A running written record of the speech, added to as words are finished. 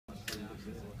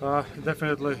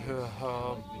Definitely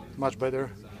much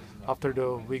better. After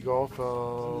the week off,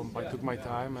 I took my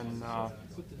time, and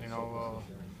you know,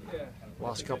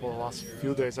 last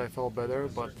few days I felt better.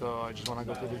 But I just want to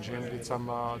go to the gym, did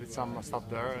some stuff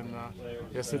there. And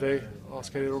yesterday I was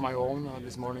skated on my own.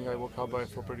 This morning I woke up, I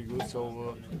felt pretty good.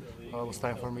 So it was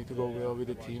time for me to go with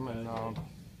the team, and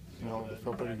it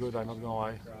felt pretty good. I'm not gonna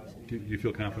lie. Do you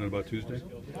feel confident about Tuesday?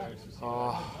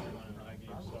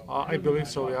 I believe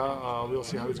so. Yeah, we'll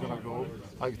see how it's gonna go.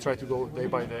 I try to go day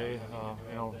by day.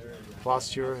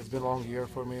 Last year it's been a long year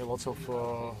for me. Lots of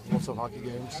hockey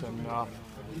games, and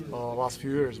last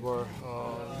few years were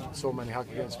so many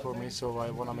hockey games for me. So I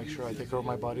want to make sure I take care of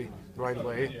my body the right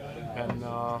way. And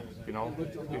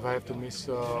if I have to miss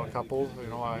a couple,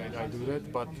 I do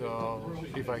that. But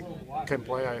if I can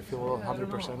play, I feel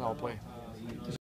 100%. I'll play.